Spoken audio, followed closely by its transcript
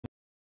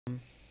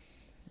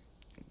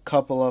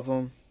couple of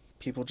them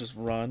people just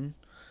run,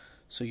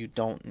 so you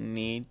don't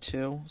need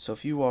to. So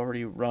if you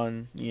already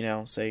run, you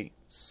know, say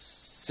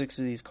 6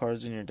 of these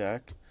cards in your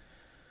deck,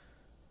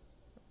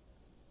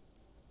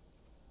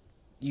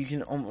 you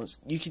can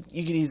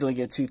easily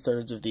get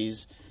 2/3 of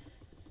these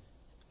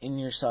in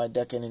your side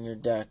deck and in your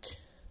deck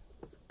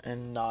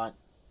and not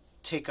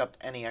take up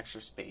any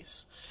extra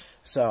space.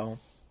 So,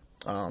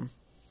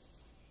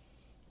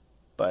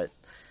 but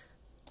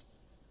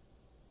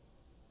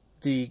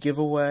the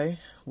giveaway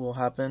will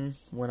happen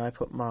when I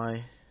put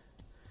my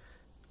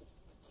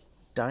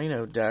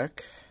Dino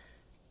deck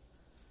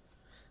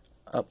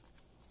up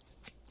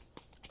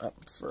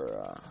for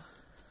I'm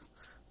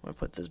gonna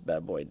put this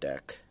bad boy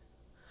deck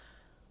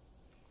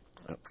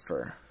up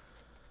for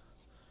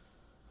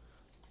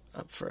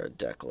a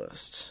deck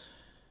list.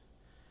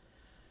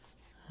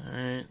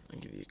 Alright, I'll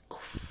give you a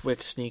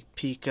quick sneak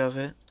peek of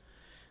it.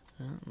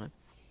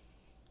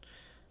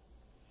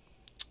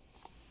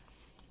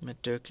 My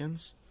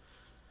tokens.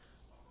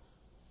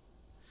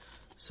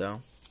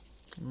 So,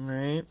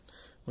 alright,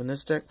 when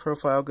this deck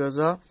profile goes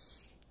up,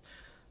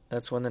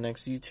 that's when the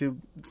next YouTube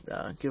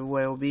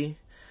giveaway will be.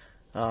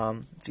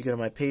 If you go to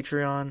my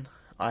Patreon,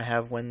 I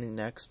have when the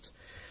next...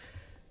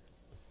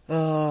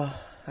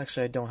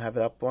 actually, I don't have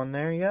it up on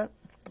there yet.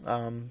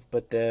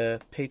 But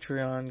the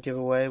Patreon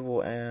giveaway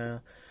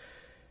will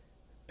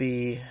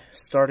be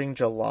starting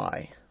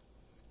July.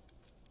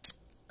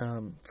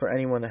 For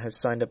anyone that has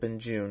signed up in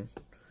June,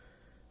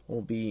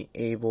 will be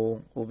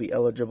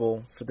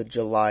eligible for the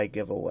July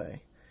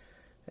giveaway,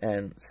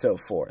 and so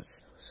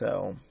forth.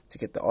 So to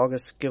get the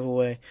August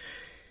giveaway,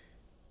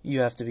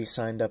 you have to be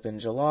signed up in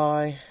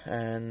July,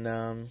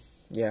 and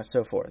yeah,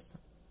 so forth.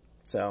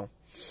 So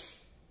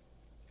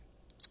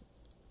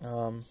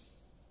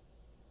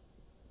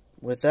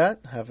with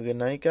that, have a good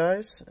night,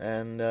 guys,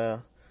 and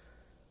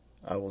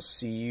I will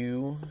see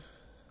you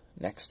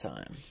next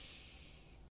time.